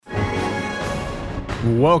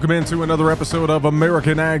Welcome into another episode of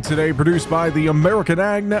American Ag Today, produced by the American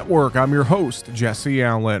Ag Network. I'm your host, Jesse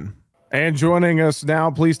Allen. And joining us now,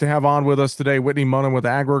 pleased to have on with us today, Whitney Monin with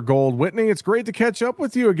AgriGold. Whitney, it's great to catch up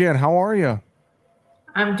with you again. How are you?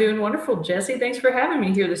 I'm doing wonderful, Jesse. Thanks for having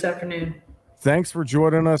me here this afternoon. Thanks for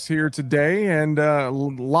joining us here today, and a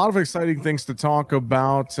lot of exciting things to talk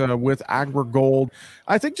about with AgriGold.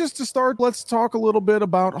 I think just to start, let's talk a little bit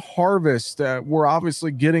about harvest. We're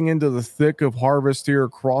obviously getting into the thick of harvest here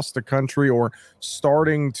across the country, or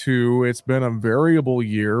starting to. It's been a variable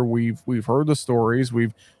year. We've heard the stories.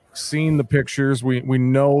 We've seen the pictures. We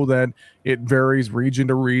know that it varies region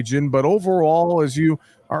to region, but overall, as you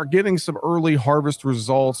are getting some early harvest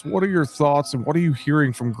results, what are your thoughts and what are you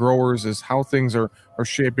hearing from growers as how things are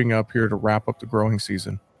shaping up here to wrap up the growing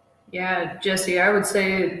season? Yeah, Jesse, I would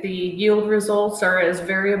say the yield results are as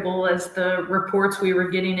variable as the reports we were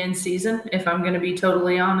getting in season, if I'm going to be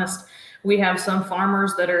totally honest. We have some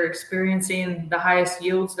farmers that are experiencing the highest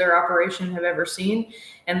yields their operation have ever seen.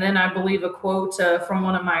 And then I believe a quote from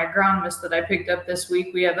one of my agronomists that I picked up this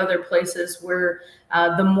week. We have other places where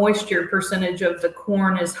the moisture percentage of the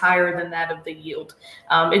corn is higher than that of the yield.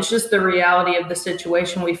 It's just the reality of the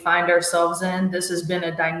situation we find ourselves in. This has been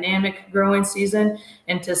a dynamic growing season.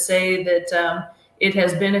 And to say that it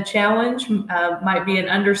has been a challenge might be an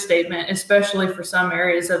understatement, especially for some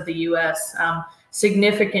areas of the U.S.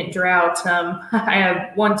 Significant drought. I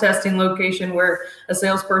have one testing location where a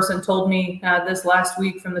salesperson told me this last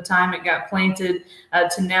week from the time it got planted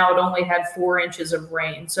to now it only had 4 inches of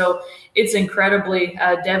rain. So it's incredibly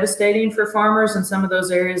devastating for farmers in some of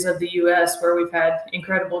those areas of the U.S. where we've had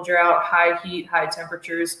incredible drought, high heat, high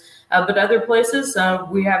temperatures. But other places,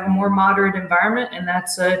 we have a more moderate environment, and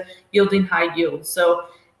that's yielding high yields. So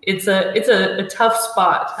it's a tough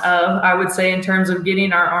spot, I would say, in terms of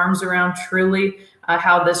getting our arms around truly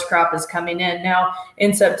how this crop is coming in. Now,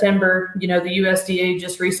 in September, the USDA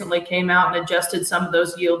just recently came out and adjusted some of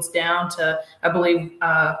those yields down to, I believe,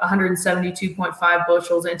 172.5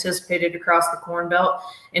 bushels anticipated across the Corn Belt.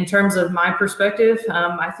 In terms of my perspective,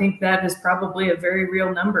 I think that is probably a very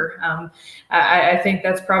real number. I think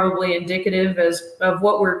that's probably indicative of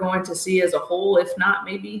what we're going to see as a whole, if not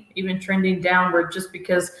maybe even trending downward, just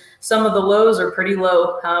because some of the lows are pretty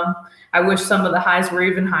low. I wish some of the highs were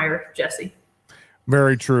even higher, Jesse.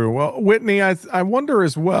 Very true. Well, Whitney, I wonder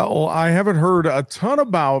as well, I haven't heard a ton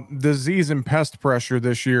about disease and pest pressure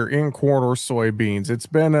this year in corn or soybeans. It's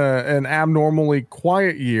been an abnormally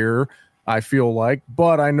quiet year, I feel like,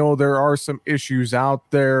 but I know there are some issues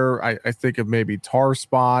out there. I think of maybe tar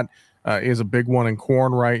spot is a big one in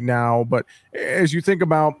corn right now. But as you think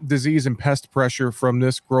about disease and pest pressure from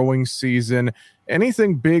this growing season,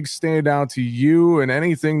 anything big stand out to you, and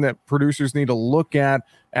anything that producers need to look at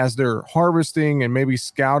as they're harvesting and maybe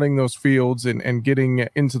scouting those fields and getting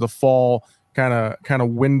into the fall kind of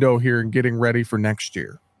window here and getting ready for next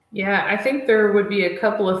year? Yeah, I think there would be a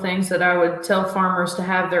couple of things that I would tell farmers to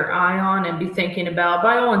have their eye on and be thinking about.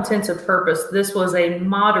 By all intents and purpose, this was a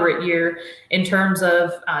moderate year in terms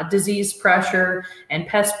of disease pressure and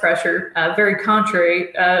pest pressure, very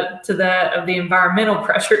contrary to that of the environmental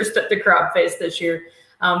pressures that the crop faced this year.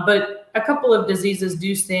 But a couple of diseases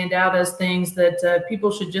do stand out as things that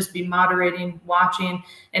people should just be moderating, watching,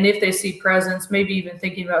 and if they see presence, maybe even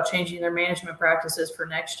thinking about changing their management practices for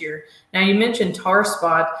next year. Now, you mentioned tar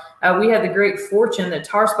spot. We had the great fortune that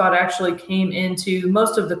tar spot actually came into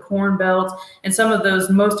most of the Corn Belt and some of those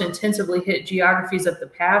most intensively hit geographies of the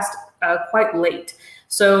past quite late.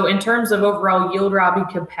 So in terms of overall yield robbing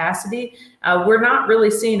capacity, we're not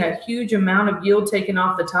really seeing a huge amount of yield taken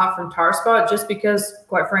off the top from tar spot, just because,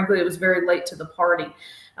 quite frankly, it was very late to the party.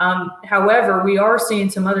 However, we are seeing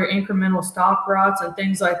some other incremental stalk rots and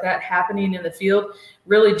things like that happening in the field,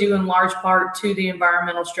 really due in large part to the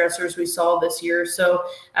environmental stressors we saw this year. So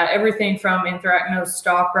everything from anthracnose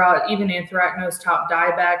stalk rot, even anthracnose top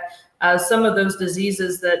dieback, some of those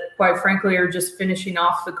diseases that, quite frankly, are just finishing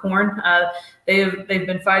off the corn. They've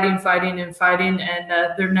been fighting,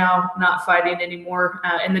 and they're now not fighting anymore,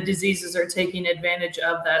 and the diseases are taking advantage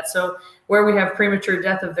of that. So where we have premature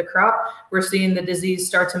death of the crop, we're seeing the disease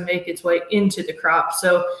start to make its way into the crop.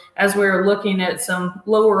 So as we're looking at some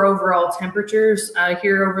lower overall temperatures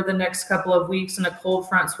here over the next couple of weeks and a cold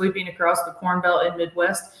front sweeping across the Corn Belt and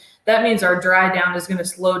Midwest, that means our dry down is going to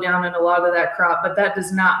slow down in a lot of that crop, but that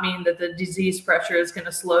does not mean that the disease pressure is going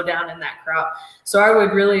to slow down in that crop. So I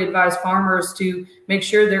would really advise farmers to make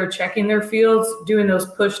sure they're checking their fields, doing those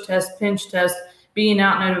push tests, pinch tests, being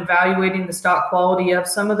out and evaluating the stock quality of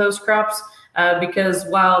some of those crops. because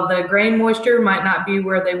while the grain moisture might not be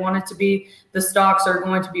where they want it to be, the stalks are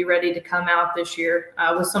going to be ready to come out this year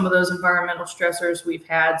with some of those environmental stressors we've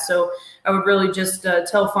had. So I would really just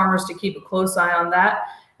tell farmers to keep a close eye on that,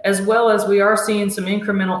 as well as we are seeing some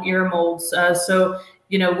incremental ear molds.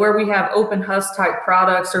 Where we have open husk type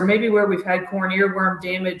products, or maybe where we've had corn earworm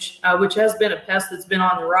damage, which has been a pest that's been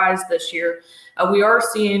on the rise this year, we are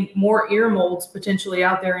seeing more ear molds potentially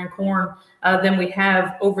out there in corn than we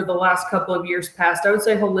have over the last couple of years past. I would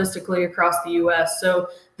say holistically across the U.S. So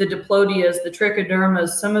the diplodias, the trichodermas,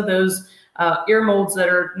 some of those ear molds that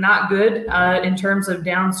are not good in terms of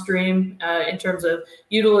downstream, in terms of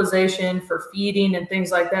utilization for feeding and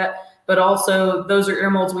things like that. But also those are ear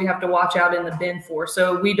molds we have to watch out in the bin for.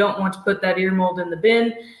 So we don't want to put that ear mold in the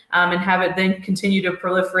bin and have it then continue to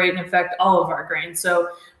proliferate and infect all of our grain. So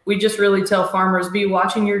we just really tell farmers, be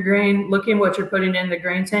watching your grain, looking what you're putting in the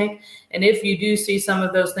grain tank. And if you do see some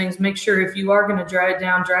of those things, make sure if you are going to dry it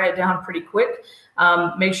down pretty quick.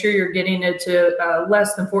 Make sure you're getting it to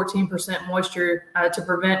less than 14% moisture to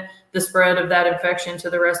prevent the spread of that infection to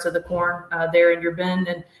the rest of the corn there in your bin.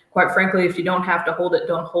 And quite frankly, if you don't have to hold it,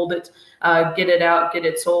 don't hold it. Get it out, get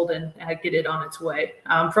it sold, and get it on its way.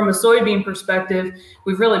 From a soybean perspective,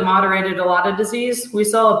 we've really moderated a lot of disease. We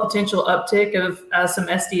saw a potential uptick of some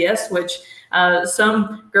SDS, which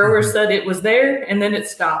some growers said it was there and then it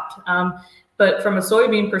stopped. But from a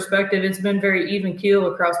soybean perspective, it's been very even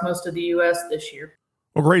keel across most of the U.S. this year.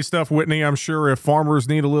 Well, great stuff, Whitney. I'm sure if farmers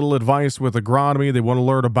need a little advice with agronomy, they want to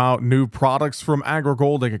learn about new products from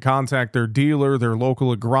AgriGold, they can contact their dealer, their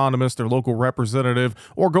local agronomist, their local representative,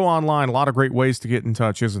 or go online. A lot of great ways to get in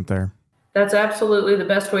touch, isn't there? That's absolutely the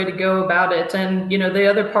best way to go about it. And, the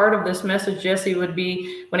other part of this message, Jesse, would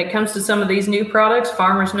be when it comes to some of these new products,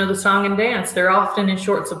 farmers know the song and dance. They're often in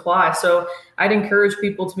short supply. So I'd encourage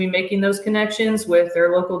people to be making those connections with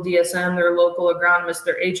their local DSM, their local agronomist,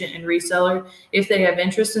 their agent and reseller, if they have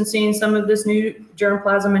interest in seeing some of this new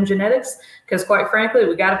germplasm and genetics, because quite frankly,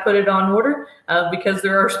 we got to put it on order because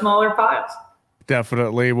there are smaller piles.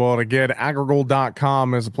 Definitely. Well, and again,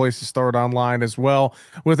 agrigold.com is a place to start online as well.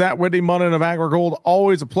 With that, Whitney Monin of AgriGold,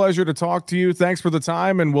 always a pleasure to talk to you. Thanks for the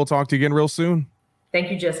time, and we'll talk to you again real soon.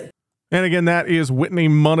 Thank you, Jesse. And again, that is Whitney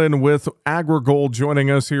Monin with AgriGold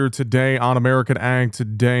joining us here today on American Ag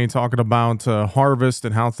Today, talking about harvest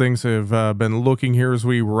and how things have been looking here as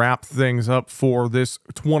we wrap things up for this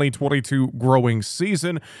 2022 growing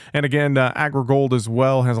season. And again, AgriGold as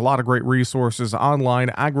well has a lot of great resources online.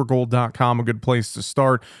 AgriGold.com, a good place to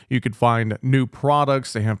start. You can find new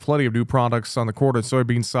products. They have plenty of new products on the corn and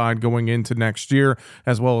soybean side going into next year,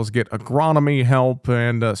 as well as get agronomy help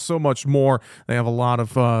and so much more. They have a lot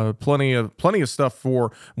of plenty of stuff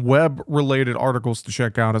for web-related articles to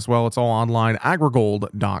check out as well. It's all online,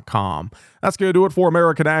 agrigold.com. That's going to do it for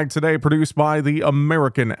American Ag Today, produced by the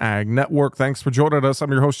American Ag Network. Thanks for joining us.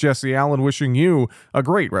 I'm your host, Jesse Allen, wishing you a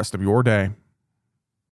great rest of your day.